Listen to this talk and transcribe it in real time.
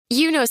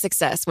You know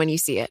success when you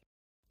see it.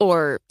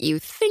 Or you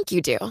think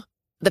you do.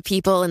 The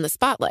people in the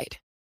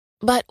spotlight.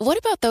 But what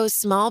about those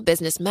small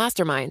business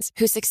masterminds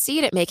who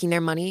succeed at making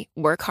their money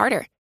work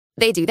harder?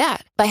 They do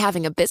that by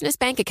having a business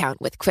bank account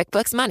with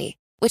QuickBooks Money,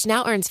 which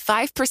now earns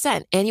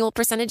 5% annual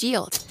percentage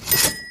yield.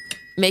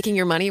 Making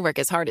your money work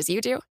as hard as you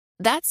do?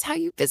 That's how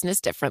you business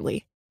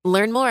differently.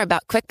 Learn more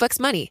about QuickBooks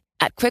Money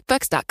at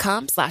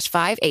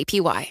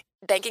quickbooks.com/5APY.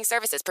 Banking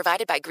services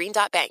provided by Green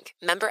Dot Bank.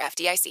 Member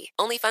FDIC.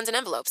 Only funds and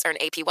envelopes earn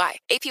APY.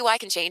 APY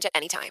can change at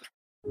any time.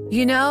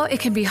 You know, it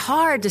can be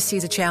hard to see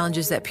the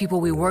challenges that people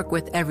we work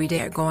with every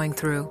day are going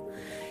through.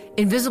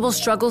 Invisible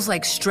struggles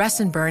like stress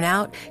and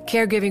burnout,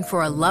 caregiving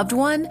for a loved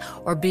one,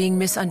 or being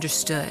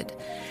misunderstood.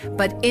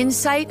 But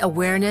insight,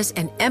 awareness,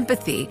 and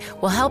empathy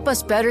will help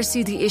us better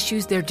see the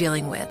issues they're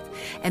dealing with.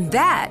 And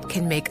that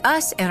can make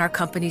us and our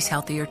companies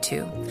healthier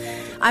too.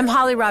 I'm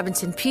Holly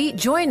Robinson Peete.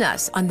 Join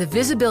us on The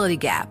Visibility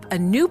Gap, a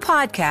new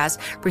podcast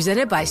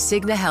presented by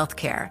Cigna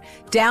Healthcare.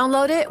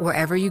 Download it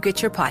wherever you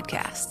get your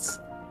podcasts.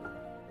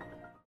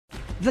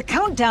 The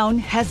countdown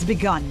has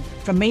begun.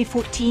 From May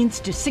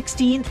 14th to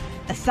 16th,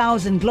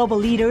 1,000 global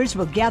leaders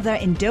will gather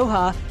in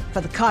Doha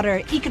for the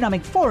Qatar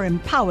Economic Forum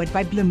powered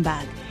by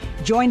Bloomberg.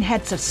 Join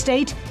heads of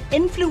state,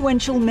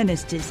 influential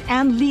ministers,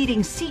 and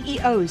leading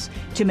CEOs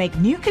to make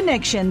new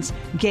connections,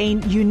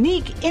 gain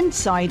unique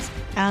insights,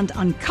 and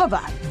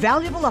uncover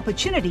valuable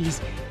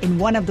opportunities in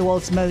one of the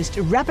world's most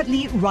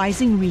rapidly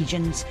rising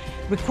regions.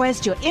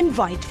 Request your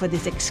invite for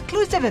this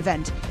exclusive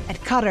event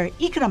at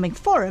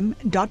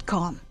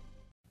QatarEconomicForum.com.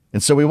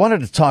 And so we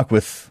wanted to talk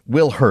with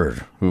Will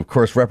Hurd, who, of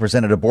course,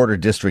 represented a border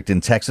district in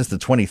Texas. The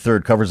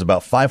 23rd covers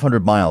about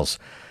 500 miles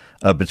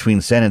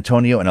between San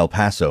Antonio and El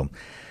Paso.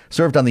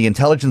 Served on the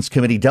Intelligence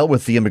Committee, dealt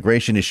with the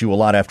immigration issue a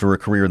lot after a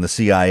career in the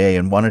CIA,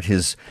 and wanted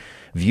his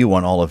view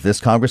on all of this.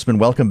 Congressman,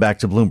 welcome back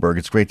to Bloomberg.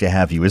 It's great to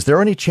have you. Is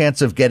there any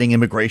chance of getting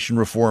immigration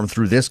reform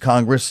through this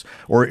Congress,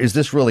 or is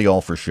this really all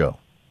for show?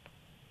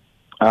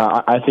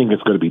 I think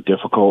it's going to be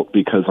difficult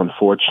because,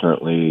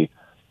 unfortunately,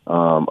 a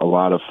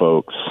lot of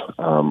folks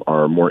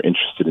are more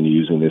interested in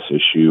using this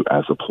issue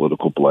as a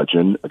political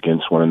bludgeon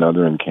against one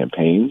another in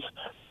campaigns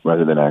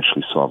rather than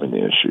actually solving the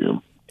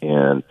issue.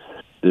 And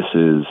this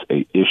is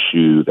an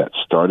issue that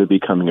started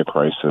becoming a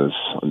crisis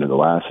under the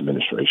last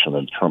administration,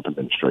 under the Trump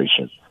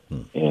administration,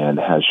 and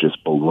has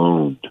just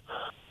ballooned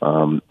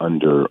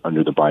under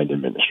the Biden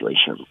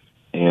administration.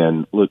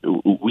 And look,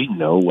 we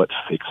know what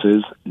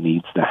fixes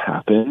needs to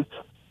happen.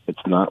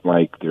 It's not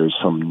like there's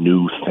some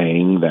new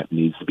thing that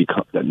needs to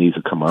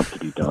come up to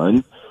be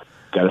done.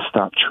 Got to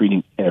stop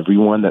treating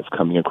everyone that's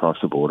coming across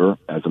the border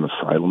as an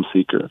asylum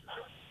seeker.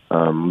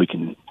 We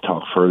can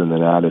talk further than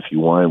that if you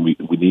want. We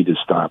need to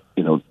stop.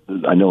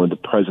 I know the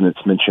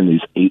president's mentioned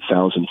these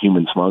 8,000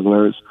 human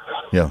smugglers.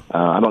 Yeah.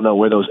 I don't know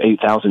where those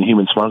 8,000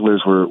 human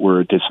smugglers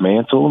were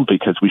dismantled,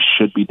 because we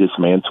should be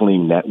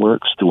dismantling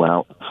networks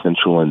throughout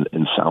Central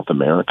and South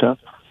America.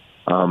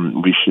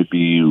 We should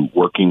be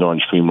working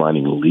on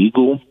streamlining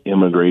legal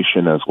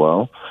immigration as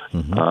well.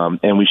 Mm-hmm.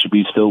 And we should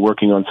be still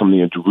working on some of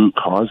the root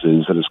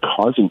causes that is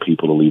causing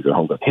people to leave their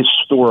home.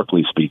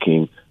 Historically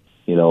speaking,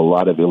 a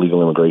lot of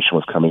illegal immigration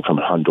was coming from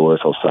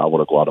Honduras, El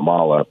Salvador,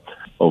 Guatemala.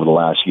 Over the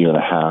last year and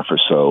a half or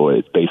so,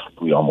 it's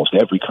basically almost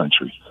every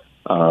country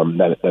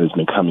that has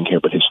been coming here.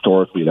 But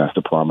historically, that's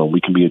the problem.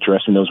 We can be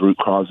addressing those root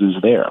causes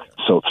there.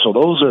 So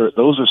those are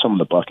some of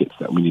the buckets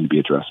that we need to be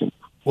addressing.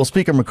 Well,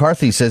 Speaker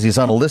McCarthy says he's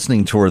on a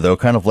listening tour, though,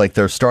 kind of like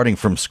they're starting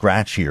from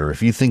scratch here.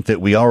 If you think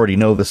that we already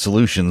know the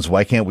solutions,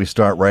 why can't we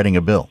start writing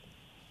a bill?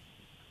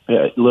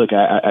 Look,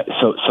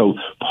 so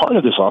part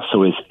of this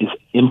also is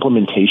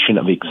implementation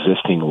of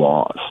existing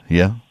laws.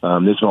 Yeah.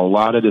 There's been a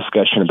lot of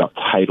discussion about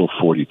Title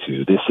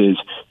 42. This is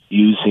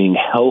using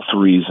health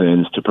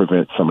reasons to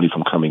prevent somebody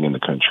from coming in the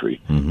country.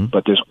 Mm-hmm.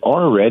 But there's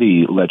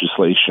already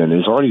legislation.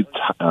 There's already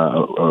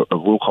a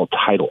rule called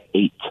Title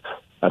 8.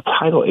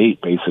 Title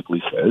 8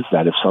 basically says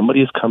that if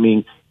somebody is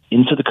coming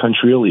into the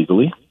country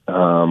illegally,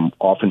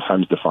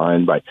 oftentimes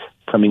defined by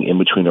coming in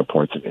between our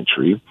points of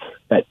entry,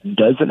 that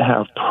doesn't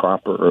have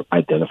proper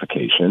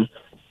identification,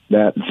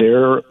 that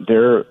they're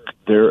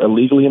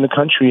illegally in the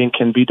country and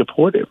can be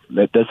deported.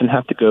 That doesn't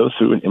have to go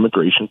through an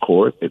immigration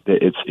court.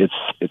 It's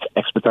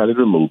expedited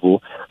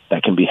removal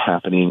that can be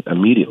happening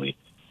immediately.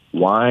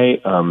 Why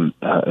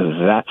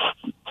that's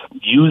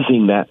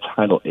using that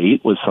Title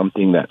 8 was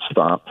something that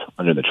stopped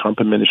under the Trump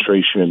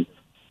administration,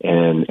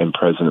 and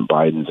President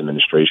Biden's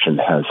administration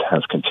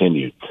has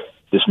continued.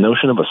 This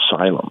notion of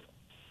asylum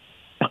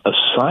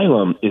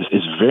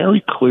is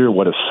very clear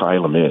what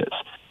asylum is.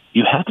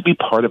 You have to be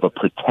part of a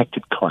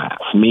protected class,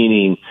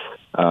 meaning,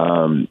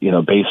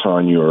 based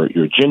on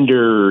your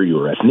gender,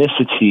 your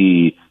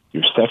ethnicity,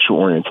 your sexual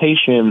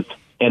orientation,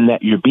 and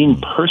that you're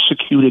being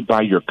persecuted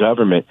by your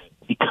government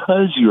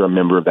because you're a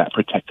member of that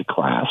protected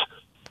class,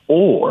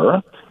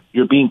 or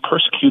you're being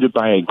persecuted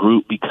by a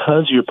group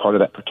because you're part of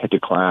that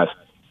protected class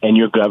and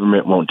your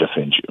government won't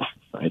defend you.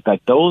 Right?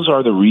 Like those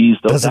are the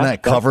reasons. Doesn't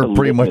that cover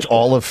pretty much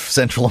all of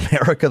Central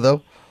America,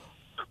 though?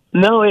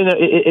 No,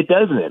 it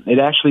doesn't. It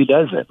actually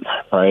doesn't,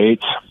 right?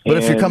 But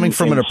if you're coming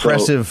from an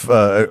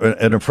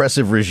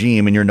oppressive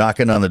regime and you're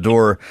knocking on the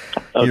door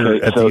here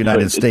at the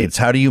United States,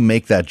 how do you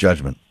make that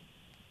judgment?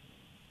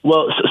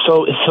 Well,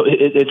 so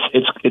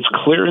it's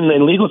clear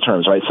in legal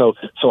terms, right? So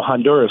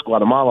Honduras,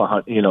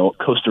 Guatemala,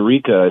 Costa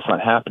Rica, it's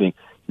not happening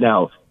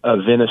now.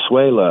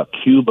 Venezuela,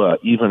 Cuba,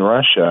 even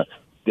Russia.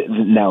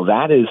 Now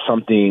that is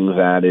something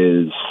that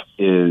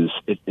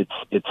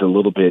it's a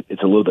little bit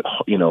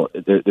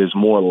there's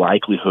more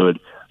likelihood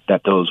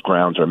that those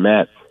grounds are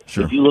met.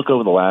 Sure. If you look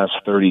over the last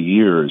 30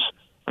 years,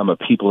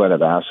 people that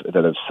have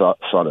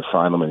sought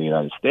asylum in the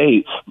United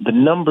States, the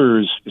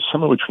numbers is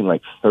somewhere between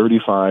like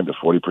 35 to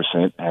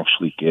 40%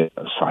 actually get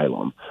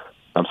asylum.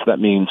 So that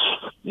means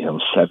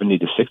 70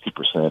 to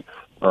 60%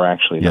 are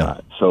actually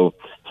not. So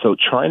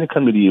trying to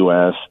come to the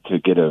U.S. to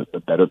get a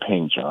better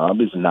paying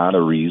job is not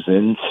a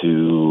reason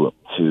to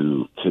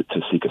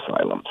seek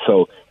asylum.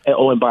 So,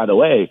 and by the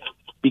way,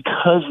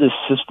 because this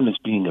system is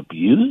being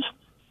abused,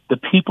 the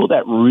people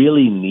that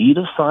really need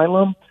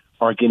asylum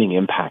are getting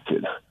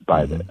impacted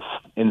by this.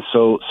 And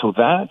so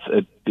that's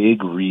a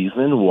big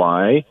reason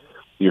why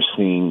you're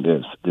seeing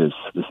this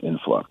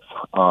influx.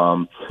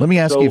 Let me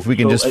ask you if we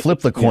can just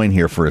flip the coin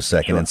here for a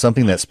second, and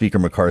something that Speaker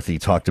McCarthy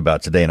talked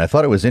about today, and I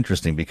thought it was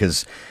interesting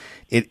because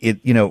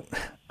it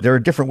there are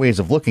different ways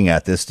of looking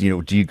at this. Do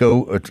you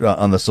go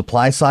on the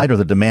supply side or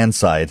the demand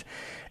side,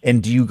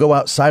 and do you go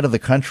outside of the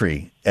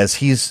country, as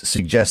he's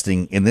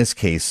suggesting in this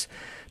case,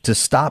 to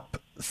stop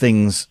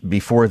things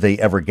before they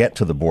ever get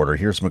to the border?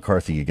 Here's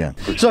McCarthy again.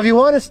 So if you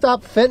want to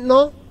stop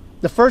fentanyl,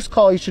 the first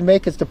call you should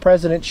make is to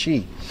President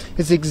Xi.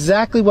 It's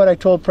exactly what I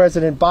told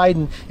President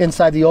Biden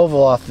inside the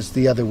Oval Office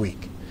the other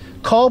week.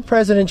 Call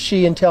President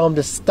Xi and tell him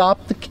to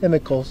stop the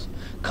chemicals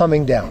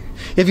coming down.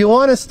 If you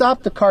want to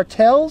stop the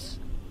cartels,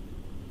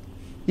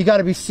 you got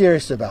to be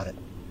serious about it.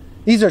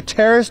 These are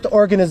terrorist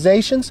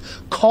organizations.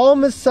 Call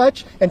them as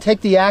such and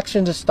take the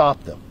action to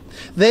stop them.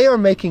 They are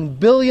making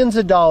billions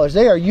of dollars.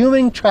 They are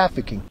human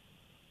trafficking.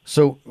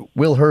 So,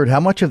 Will Hurd, how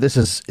much of this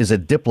is a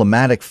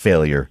diplomatic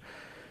failure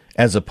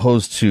as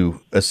opposed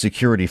to a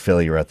security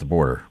failure at the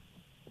border?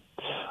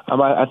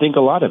 I think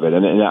a lot of it,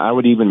 and I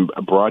would even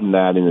broaden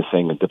that into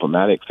saying a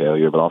diplomatic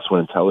failure, but also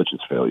an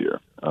intelligence failure.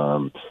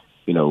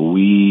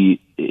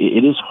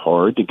 It is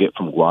hard to get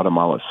from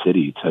Guatemala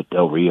City to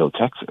Del Rio,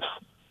 Texas,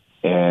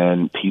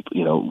 and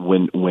people,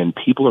 when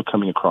people are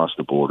coming across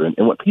the border,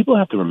 and what people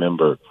have to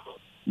remember,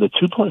 the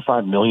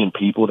 2.5 million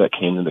people that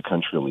came into the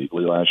country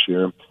illegally last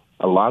year,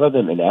 a lot of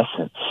them, in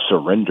essence,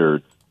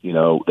 surrendered.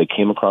 They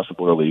came across the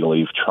border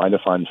illegally, tried to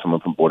find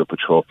someone from Border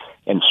Patrol,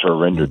 and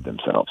surrendered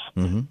themselves.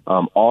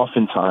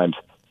 Oftentimes,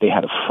 they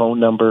had a phone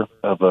number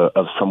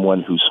of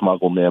someone who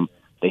smuggled them.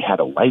 They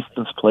had a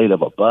license plate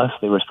of a bus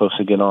they were supposed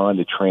to get on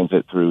to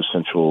transit through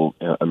Central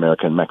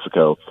America and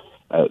Mexico.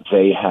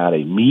 They had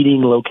a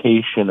meeting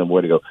location of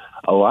where to go.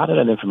 A lot of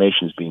that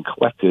information is being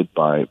collected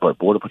by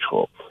Border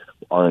Patrol.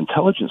 Our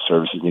intelligence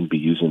services need to be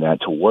using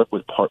that to work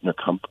with partner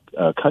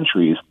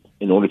countries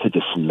in order to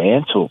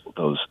dismantle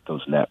those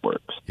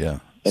networks. Yeah.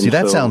 See,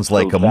 that sounds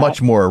like a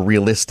much more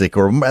realistic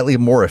or at least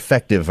more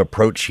effective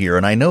approach here.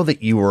 And I know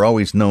that you were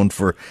always known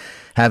for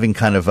having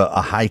kind of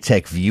a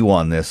high-tech view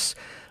on this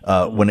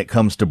when it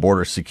comes to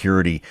border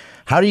security.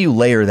 How do you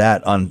layer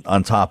that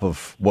on top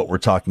of what we're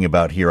talking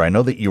about here? I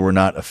know that you were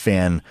not a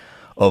fan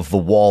of the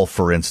wall,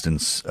 for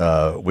instance,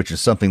 which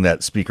is something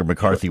that Speaker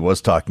McCarthy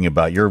was talking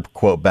about. Your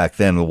quote back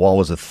then, the wall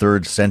was a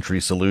third-century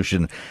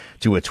solution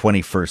to a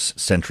 21st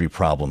century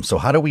problem. So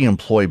how do we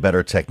employ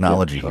better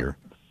technology here?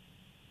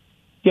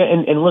 Yeah,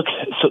 and look,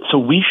 so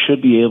we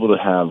should be able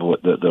to have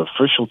what the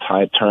official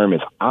term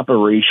is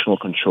operational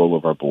control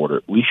of our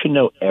border. We should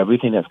know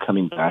everything that's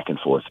coming back and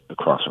forth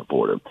across our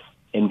border.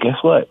 And guess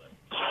what?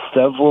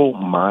 Several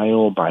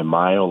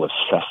mile-by-mile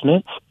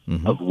assessments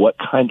of what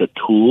kind of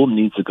tool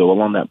needs to go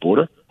along that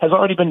border has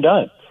already been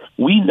done.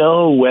 We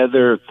know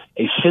whether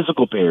a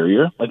physical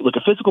barrier,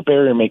 a physical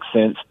barrier makes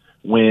sense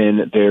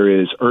when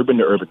there is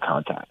urban-to-urban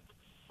contact.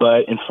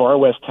 But in far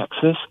west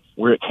Texas,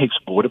 where it takes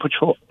Border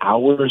Patrol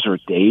hours or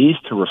days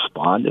to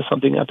respond to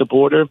something at the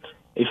border,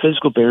 a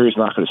physical barrier is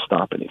not going to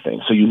stop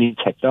anything. So you need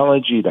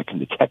technology that can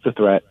detect the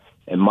threat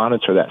and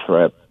monitor that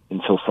threat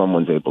until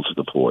someone's able to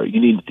deploy. You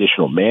need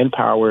additional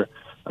manpower,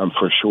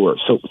 for sure.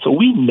 So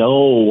we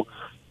know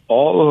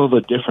all of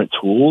the different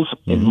tools,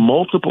 and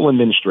multiple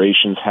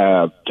administrations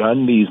have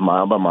done these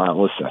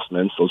mile-by-mile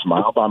assessments. Those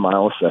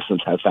mile-by-mile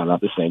assessments have found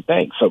out the same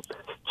thing. So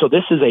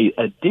this is a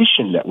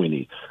addition that we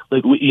need.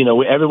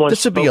 Everyone.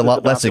 This would be a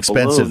lot less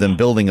expensive than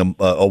building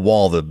a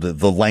wall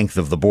the length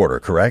of the border,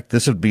 correct?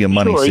 This would be a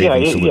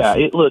money-saving solution. Yeah,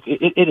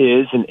 it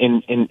is, and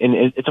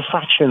it's a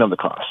fraction of the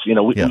cost.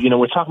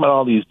 We're talking about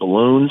all these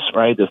balloons,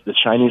 right? The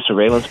Chinese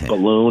surveillance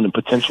balloon and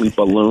potentially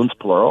balloons,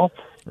 plural.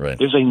 Right.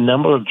 There's a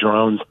number of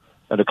drones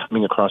that are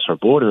coming across our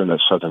border in the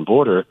southern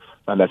border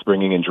that's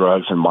bringing in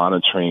drugs and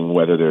monitoring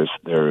whether there's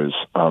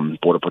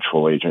Border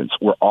Patrol agents.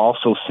 We're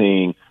also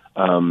seeing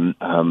unmanned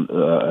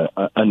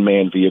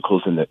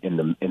vehicles in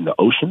the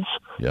oceans,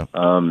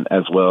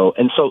 as well.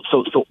 And so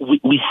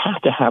we have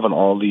to have an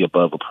all the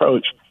above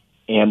approach.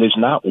 And there's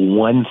not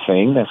one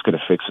thing that's going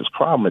to fix this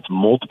problem. It's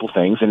multiple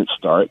things, and it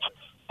starts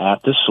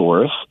at the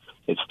source.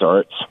 It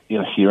starts,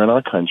 here in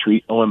our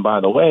country. Oh, and by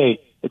the way,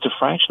 it's a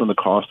fraction of the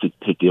cost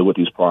to deal with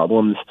these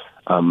problems,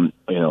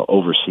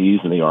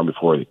 overseas than they are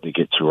before they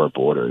get to our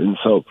border. And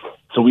so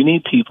we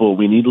need people,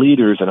 we need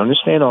leaders that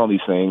understand all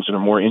these things and are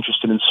more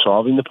interested in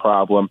solving the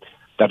problem,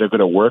 that are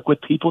going to work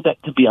with people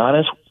that, to be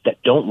honest,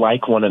 that don't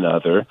like one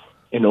another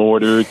in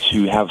order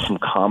to have some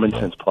common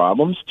sense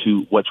problems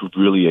to what's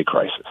really a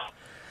crisis.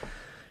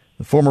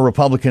 The former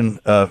Republican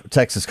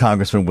Texas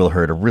Congressman Will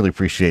Hurd, I really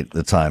appreciate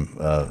the time.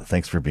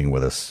 Thanks for being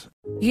with us.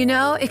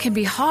 It can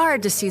be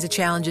hard to see the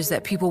challenges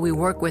that people we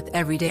work with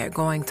every day are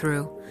going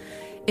through.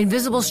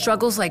 Invisible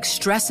struggles like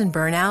stress and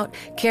burnout,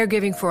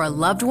 caregiving for a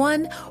loved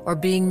one, or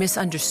being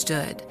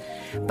misunderstood.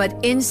 But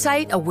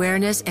insight,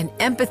 awareness, and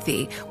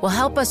empathy will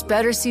help us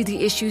better see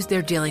the issues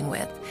they're dealing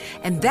with.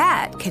 And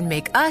that can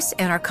make us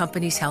and our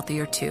companies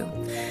healthier too.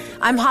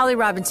 I'm Holly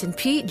Robinson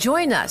Peete.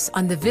 Join us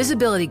on The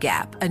Visibility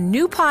Gap, a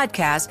new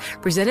podcast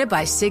presented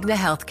by Cigna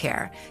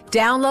Healthcare.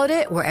 Download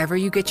it wherever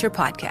you get your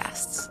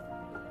podcasts.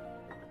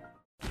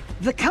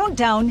 The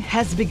countdown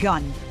has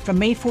begun. From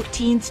May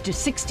 14th to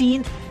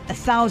 16th,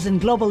 1,000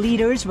 global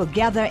leaders will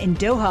gather in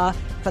Doha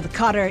for the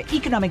Qatar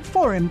Economic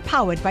Forum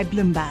powered by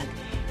Bloomberg.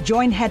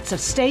 Join heads of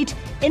state,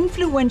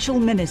 influential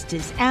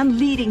ministers, and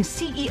leading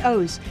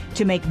CEOs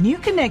to make new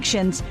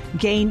connections,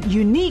 gain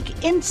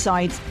unique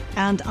insights,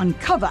 and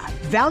uncover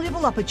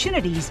valuable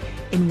opportunities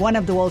in one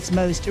of the world's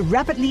most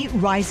rapidly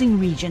rising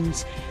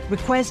regions.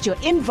 Request your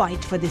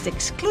invite for this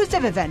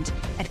exclusive event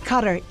at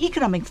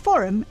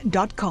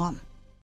QatarEconomicForum.com.